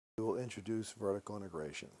introduce vertical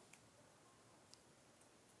integration.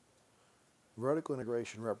 Vertical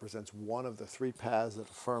integration represents one of the three paths that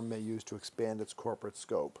a firm may use to expand its corporate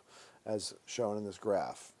scope, as shown in this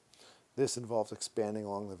graph. This involves expanding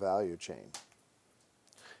along the value chain.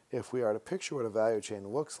 If we are to picture what a value chain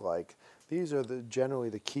looks like, these are generally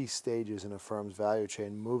the key stages in a firm's value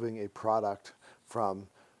chain, moving a product from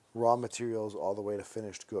raw materials all the way to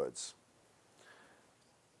finished goods.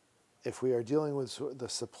 If we are dealing with the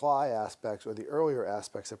supply aspects or the earlier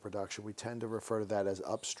aspects of production, we tend to refer to that as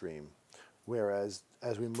upstream. Whereas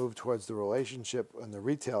as we move towards the relationship and the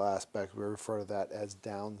retail aspect, we refer to that as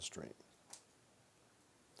downstream.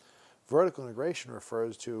 Vertical integration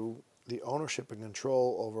refers to the ownership and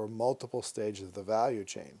control over multiple stages of the value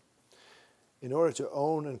chain. In order to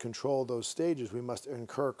own and control those stages, we must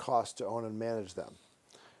incur costs to own and manage them.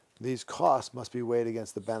 These costs must be weighed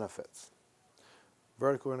against the benefits.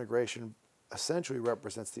 Vertical integration essentially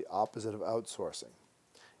represents the opposite of outsourcing.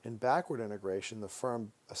 In backward integration, the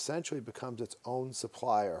firm essentially becomes its own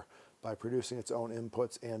supplier by producing its own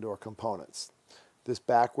inputs and/or components. This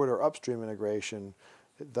backward or upstream integration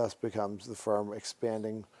thus becomes the firm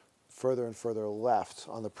expanding further and further left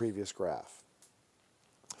on the previous graph.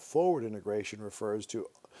 Forward integration refers to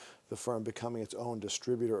the firm becoming its own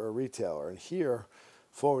distributor or retailer, and here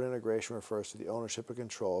forward integration refers to the ownership and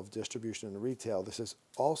control of distribution and retail. This is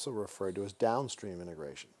also referred to as downstream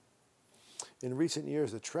integration. In recent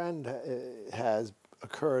years, the trend has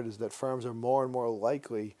occurred is that firms are more and more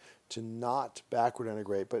likely to not backward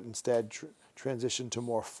integrate, but instead transition to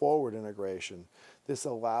more forward integration. This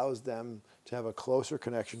allows them to have a closer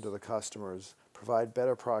connection to the customers, provide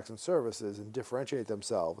better products and services, and differentiate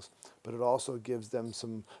themselves, but it also gives them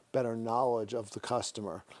some better knowledge of the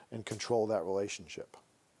customer and control that relationship.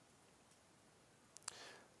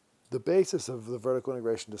 The basis of the vertical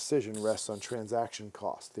integration decision rests on transaction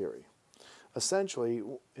cost theory. Essentially,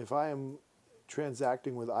 if I am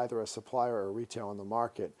transacting with either a supplier or a retailer on the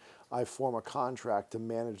market, I form a contract to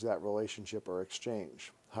manage that relationship or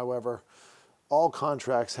exchange. However, all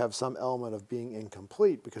contracts have some element of being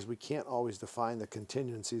incomplete because we can't always define the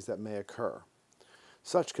contingencies that may occur.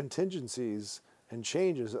 Such contingencies and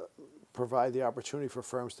changes provide the opportunity for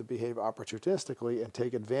firms to behave opportunistically and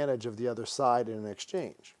take advantage of the other side in an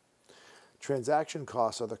exchange. Transaction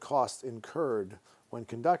costs are the costs incurred when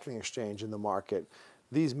conducting exchange in the market.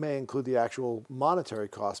 These may include the actual monetary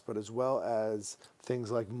costs, but as well as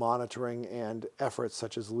things like monitoring and efforts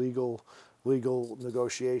such as legal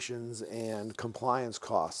negotiations and compliance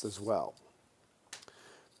costs as well.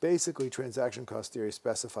 Basically, transaction cost theory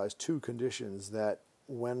specifies two conditions that,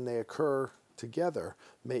 when they occur together,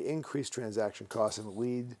 may increase transaction costs and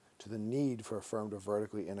lead to the need for a firm to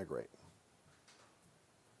vertically integrate.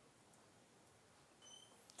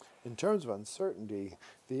 In terms of uncertainty,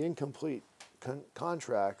 the incomplete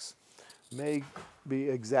contracts may be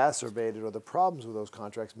exacerbated, or the problems with those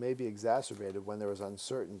contracts may be exacerbated when there is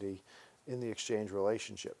uncertainty in the exchange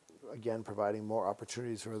relationship, again providing more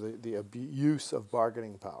opportunities for the abuse of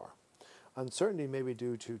bargaining power. Uncertainty may be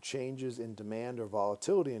due to changes in demand or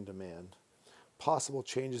volatility in demand, possible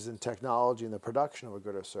changes in technology in the production of a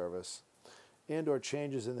good or service, and/or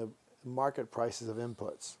changes in the market prices of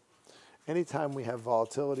inputs. Anytime we have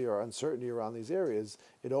volatility or uncertainty around these areas,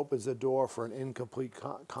 it opens the door for an incomplete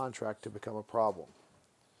contract to become a problem.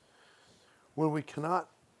 When we cannot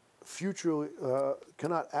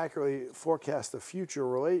accurately forecast the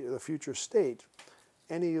future state,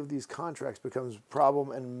 any of these contracts becomes a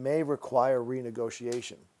problem and may require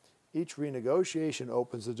renegotiation. Each renegotiation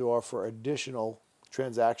opens the door for additional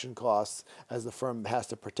transaction costs as the firm has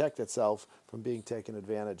to protect itself from being taken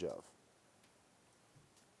advantage of.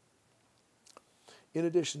 In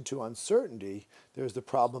addition to uncertainty, there's the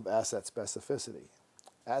problem of asset specificity.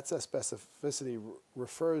 Asset specificity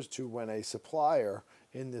refers to when a supplier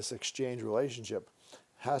in this exchange relationship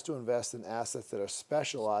has to invest in assets that are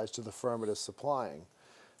specialized to the firm it is supplying.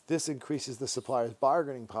 This increases the supplier's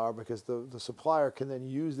bargaining power because the supplier can then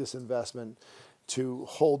use this investment to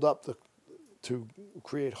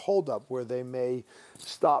create holdup where they may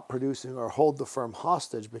stop producing or hold the firm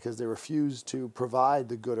hostage because they refuse to provide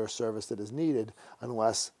the good or service that is needed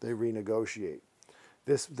unless they renegotiate.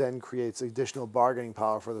 This then creates additional bargaining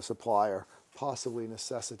power for the supplier, possibly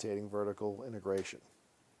necessitating vertical integration.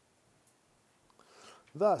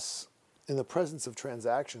 Thus, in the presence of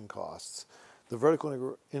transaction costs, the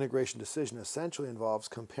vertical integration decision essentially involves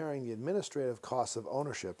comparing the administrative costs of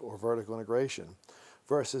ownership or vertical integration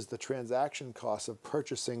versus the transaction costs of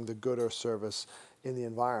purchasing the good or service in the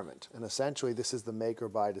environment. And essentially, this is the make or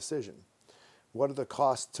buy decision. What are the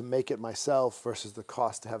costs to make it myself versus the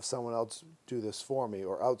cost to have someone else do this for me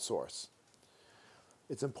or outsource?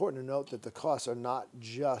 It's important to note that the costs are not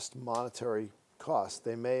just monetary costs.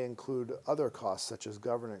 They may include other costs such as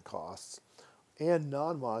governance costs and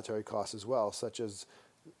non-monetary costs as well, such as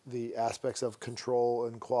the aspects of control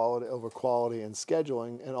and quality over quality and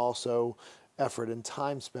scheduling, and also effort and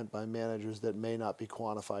time spent by managers that may not be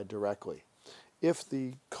quantified directly. If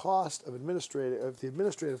the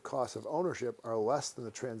administrative costs of ownership are less than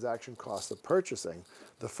the transaction costs of purchasing,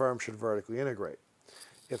 the firm should vertically integrate.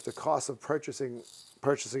 If the cost of purchasing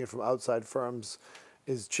it from outside firms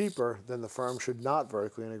is cheaper, then the firm should not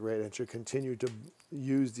vertically integrate and should continue to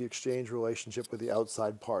use the exchange relationship with the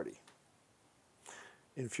outside party.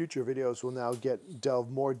 In future videos, we'll now delve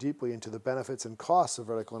more deeply into the benefits and costs of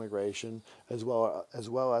vertical integration as well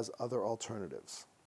as other alternatives.